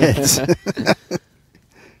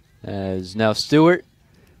 As now Stewart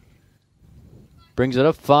brings it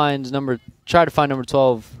up, try to find number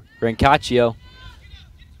 12, Brancaccio.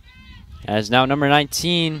 As now number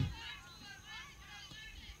 19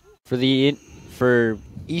 for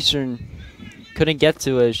Eastern couldn't get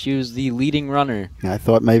to it. She was the leading runner. I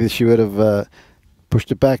thought maybe she would have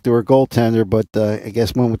pushed it back to her goaltender, but I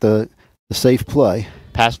guess went with the safe play.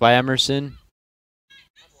 Pass by Emerson.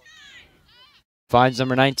 Finds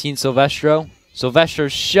number 19, Silvestro.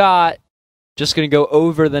 Silvestro's shot just going to go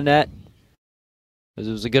over the net. It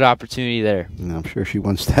was a good opportunity there. I'm sure she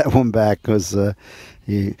wants that one back, because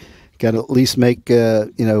you got to at least make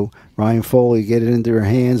Ryan Foley get it into her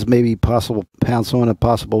hands, maybe possible pounce on a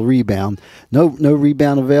possible rebound. No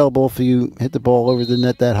rebound available if you hit the ball over the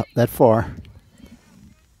net that far.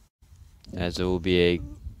 As it will be a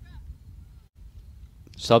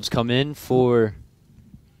subs come in for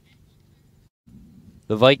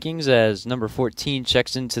the Vikings as number 14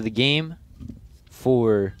 checks into the game.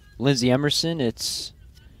 For Lindsay Emerson, it's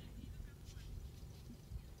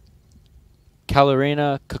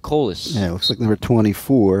Kalarina Kokolis. Yeah, it looks like number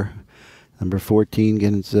 24. Number 14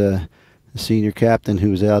 against the senior captain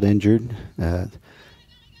who was out injured,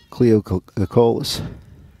 Cleo Kokolis.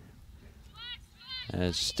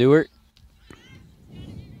 As Stewart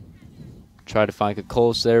tried to find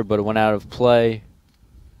Kokolis there, but it went out of play.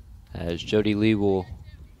 As Jody Lee will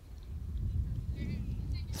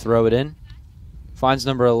throw it in. Finds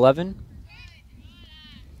number 11,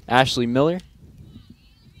 Ashley Miller.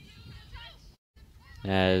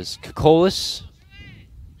 As Kokolis,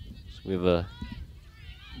 so we have a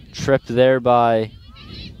trip there by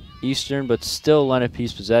Eastern, but still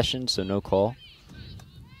Lenape's possession, so no call.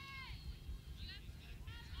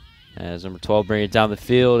 As number 12 bring it down the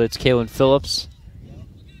field, it's Kaylin Phillips.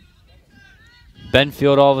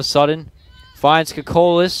 Benfield all of a sudden finds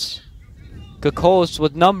Kokolis. Kokolis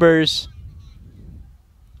with numbers.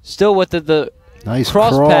 Still with the nice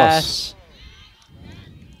cross pass.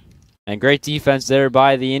 And great defense there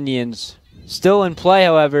by the Indians. Still in play,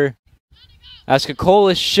 however, as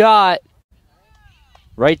Kokolis shot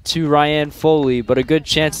right to Ryan Foley, but a good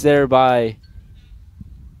chance there by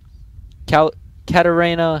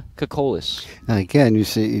Katarina Kokolis. And again, you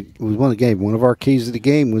see, it was one of the game. One of our keys of the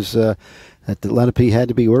game was that the Lenape had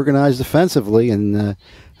to be organized defensively, and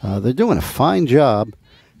they're doing a fine job.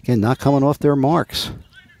 Again, not coming off their marks.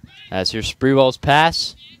 As here's Spreewell's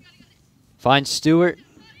pass. Finds Stewart.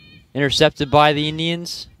 Intercepted by the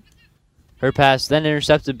Indians. Her pass then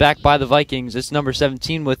intercepted back by the Vikings. It's number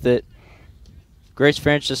 17 with it. Grace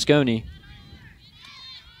Francesconi.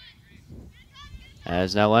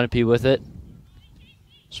 As now Lenape with it.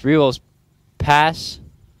 Spreewell's pass.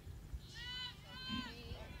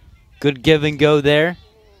 Good give and go there.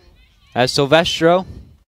 As Silvestro.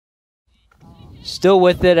 Still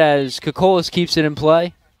with it as Kokolis keeps it in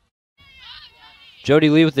play.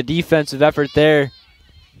 Jody Lee with the defensive effort there.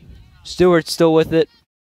 Stewart still with it.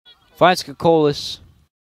 Finds Kokolis.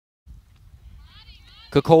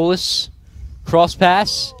 Kokolis. Cross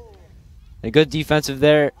pass. A good defensive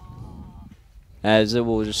there. As it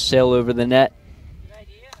will just sail over the net.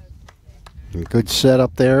 Good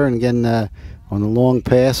setup there. And again, on the long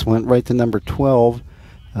pass, went right to number 12,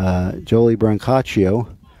 Jolie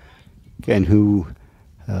Brancaccio. Again, who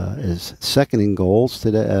is second in goals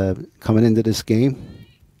today, coming into this game.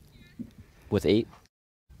 With 8.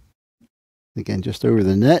 Again, just over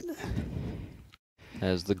the net.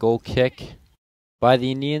 As the goal kick by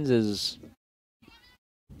the Indians is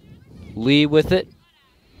Lee with it.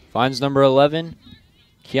 Finds number 11,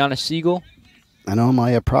 Kiana Siegel. I know my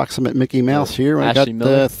approximate Mickey Mouse here. I got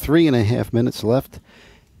 3.5 minutes left,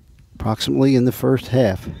 approximately in the first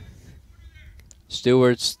half.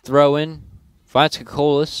 Stewart's throw in. Finds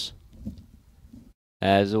Kokolis.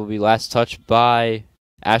 As it will be last touch by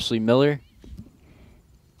Ashley Miller.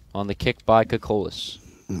 On the kick by Kokolis.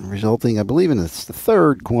 Resulting, I believe, in it's the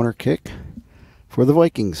third corner kick for the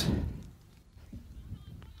Vikings.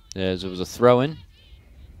 As it was a throw-in.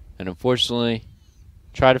 And unfortunately,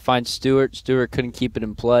 tried to find Stewart. Stewart couldn't keep it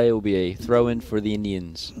in play. It will be a throw-in for the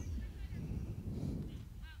Indians.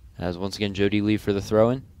 As once again, Jody Lee for the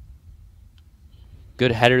throw-in.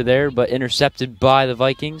 Good header there, but intercepted by the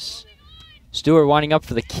Vikings. Stewart winding up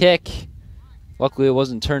for the kick. Luckily, it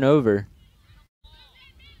wasn't turnover.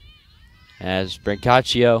 As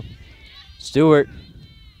Brancaccio, Stewart,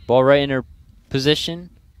 ball right in her position.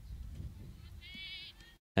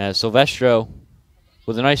 As Silvestro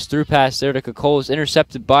with a nice through pass there to Kokolis,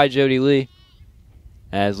 intercepted by Jody Lee.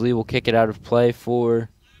 As Lee will kick it out of play for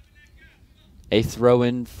a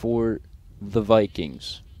throw-in for the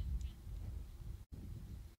Vikings.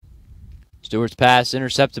 Stewart's pass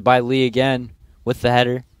intercepted by Lee again with the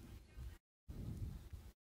header.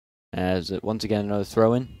 As once again another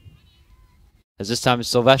throw-in. As this time it's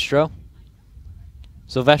Silvestro.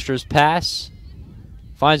 Silvestro's pass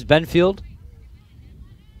finds Benfield.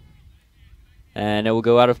 And it will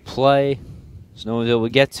go out of play. So no one's able to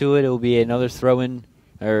get to it. It will be another throw-in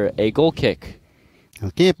or a goal kick. There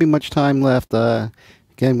can't be much time left.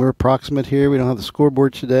 Again, we're approximate here. We don't have the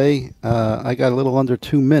scoreboard today. I got a little under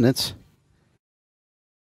 2 minutes.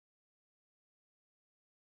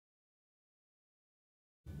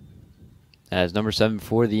 As number 7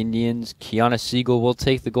 for the Indians, Kiana Siegel will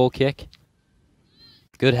take the goal kick.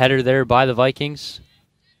 Good header there by the Vikings.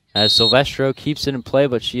 As Silvestro keeps it in play,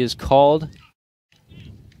 but she is called.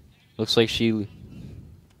 Looks like she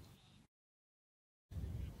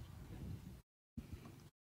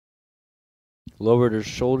lowered her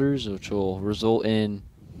shoulders, which will result in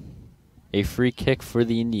a free kick for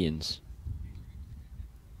the Indians.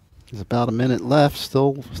 There's about a minute left.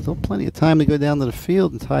 Still plenty of time to go down to the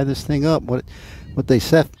field and tie this thing up. What they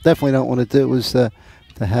definitely don't want to do is to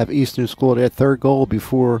have Eastern score their third goal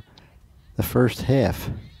before the first half.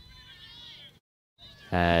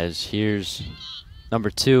 As here's number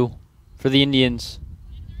 2 for the Indians.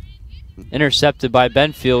 Intercepted by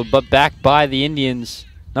Benfield, but back by the Indians.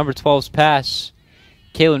 Number 12's pass.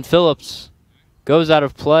 Kaylin Phillips goes out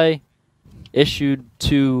of play. Issued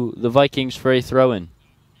to the Vikings for a throw-in.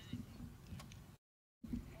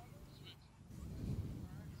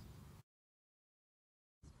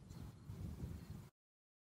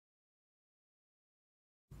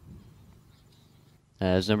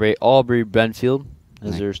 As number 8, Aubrey Benfield,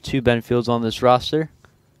 as there's 2 Benfields on this roster.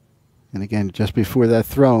 And again, just before that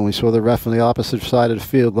throw, we saw the ref on the opposite side of the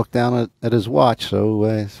field look down at his watch, so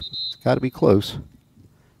it's got to be close.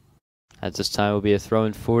 At this time, it will be a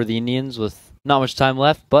throw-in for the Indians with not much time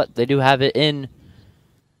left, but they do have it in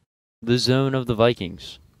the zone of the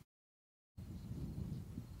Vikings.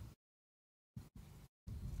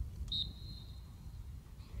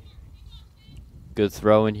 Good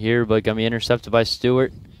throw in here, but going to be intercepted by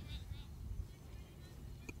Stewart.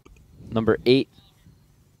 Number 8,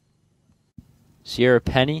 Sierra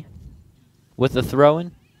Penny with the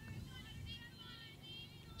throw-in.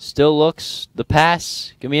 Still looks, the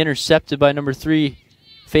pass going to be intercepted by number 3,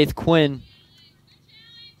 Faith Quinn.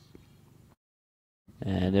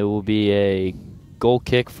 And it will be a goal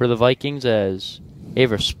kick for the Vikings as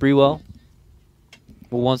Ava Sprewell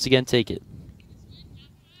will once again take it.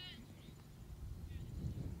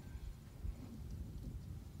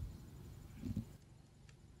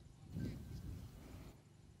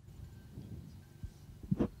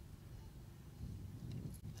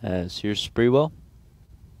 As here's Sprewell.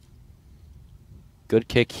 Good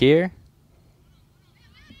kick here.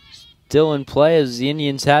 Still in play as the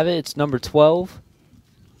Indians have it. It's number 12,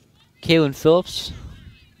 Kaylin Phillips.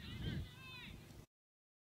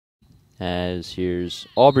 As here's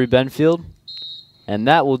Aubrey Benfield. And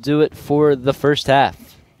that will do it for the first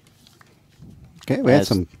half. Okay, we had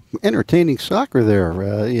some entertaining soccer there.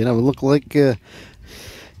 It looked like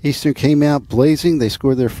Eastern came out blazing. They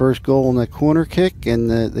scored their first goal on that corner kick, and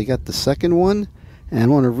they got the second one.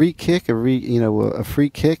 And on a re-kick, a free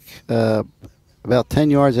kick, about 10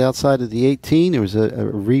 yards outside of the 18, there was a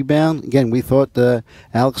rebound. Again, we thought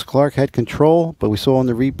Alex Clark had control, but we saw on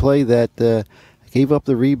the replay that gave up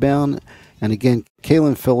the rebound. And again,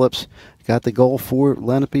 Kaylin Phillips got the goal for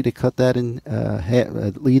Lenape to cut that in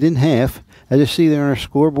lead in half. As you see there on our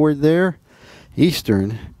scoreboard there,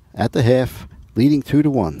 Eastern at the half, leading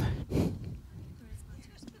 2-1.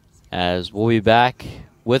 As we'll be back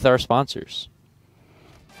with our sponsors.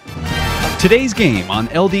 Today's game on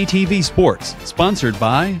LDTV Sports, sponsored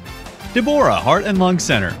by Deborah Heart and Lung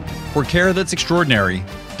Center. For care that's extraordinary,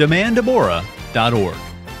 demanddeborah.org.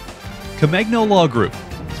 Comegno Law Group,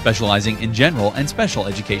 specializing in general and special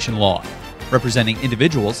education law, representing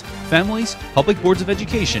individuals, families, public boards of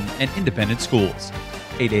education, and independent schools.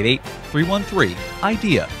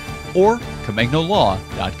 888-313-IDEA or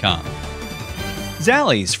ComegnoLaw.com.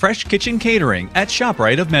 Zallie's Fresh Kitchen Catering at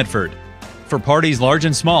ShopRite of Medford. For parties large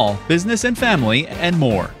and small, business and family, and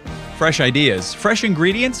more. Fresh ideas, fresh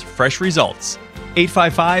ingredients, fresh results.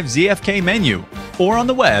 855-ZFK-MENU or on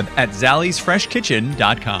the web at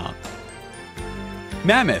zalliesfreshkitchen.com.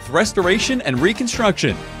 Mammoth Restoration and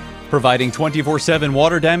Reconstruction, providing 24/7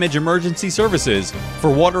 water damage emergency services for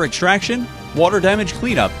water extraction, water damage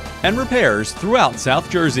cleanup, and repairs throughout South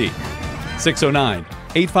Jersey.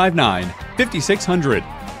 609-859-5600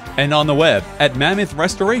 and on the web at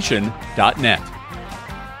mammothrestoration.net.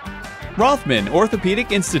 Rothman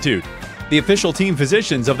Orthopedic Institute, the official team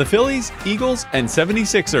physicians of the Phillies, Eagles, and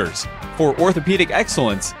 76ers. For orthopedic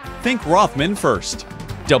excellence, think Rothman first.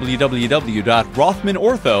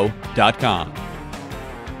 www.rothmanortho.com.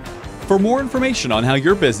 For more information on how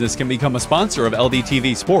your business can become a sponsor of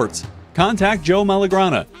LDTV Sports, contact Joe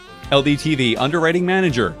Malagrana, LDTV Underwriting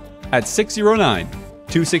Manager, at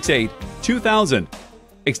 609-268-2000,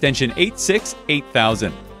 extension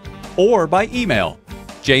 868,000, or by email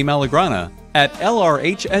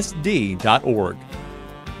jmalagrana@lrhsd.org.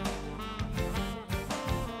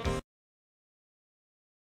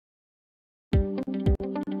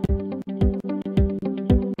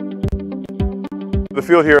 The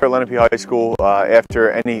field here at Lenape High School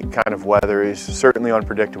after any kind of weather is certainly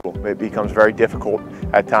unpredictable. It becomes very difficult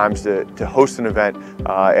at times to host an event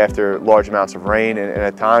after large amounts of rain, and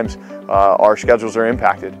at times our schedules are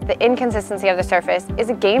impacted. The inconsistency of the surface is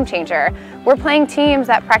a game changer. We're playing teams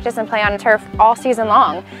that practice and play on turf all season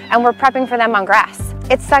long, and we're prepping for them on grass.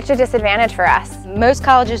 It's such a disadvantage for us. Most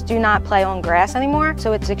colleges do not play on grass anymore,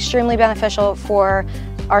 so it's extremely beneficial for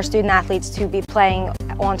our student athletes to be playing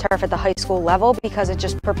on turf at the high school level because it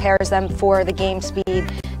just prepares them for the game speed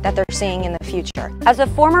that they're seeing in the future. As a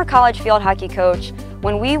former college field hockey coach,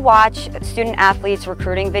 when we watch student athletes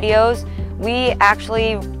recruiting videos, we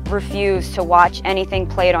actually refuse to watch anything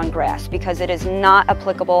played on grass because it is not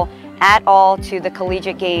applicable at all to the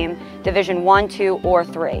collegiate game, Division 1, 2, or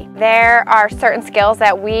 3. There are certain skills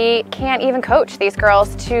that we can't even coach these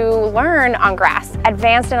girls to learn on grass.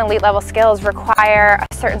 Advanced and elite level skills require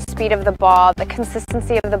a certain speed of the ball, the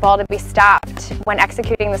consistency of the ball to be stopped when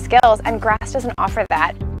executing the skills, and grass doesn't offer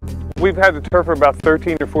that. We've had the turf for about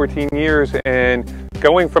 13 or 14 years, and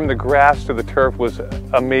going from the grass to the turf was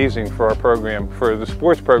amazing for our program, for the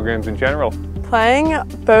sports programs in general. Playing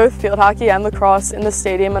both field hockey and lacrosse in the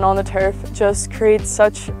stadium and on the turf just creates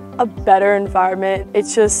such a better environment. It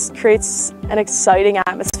just creates an exciting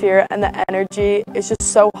atmosphere, and the energy is just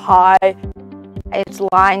so high. It's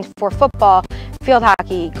lined for football, field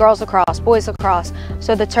hockey, girls lacrosse, boys lacrosse,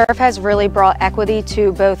 so the turf has really brought equity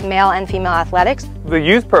to both male and female athletics. The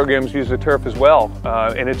youth programs use the turf as well,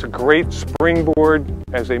 and it's a great springboard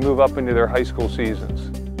as they move up into their high school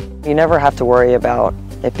seasons. You never have to worry about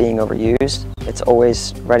it being overused. It's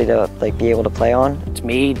always ready to be able to play on. It's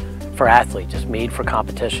made for athletes, it's made for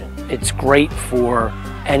competition. It's great for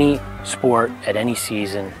any sport at any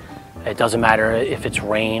season. It doesn't matter if it's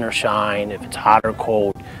rain or shine, if it's hot or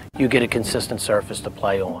cold, you get a consistent surface to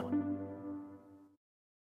play on.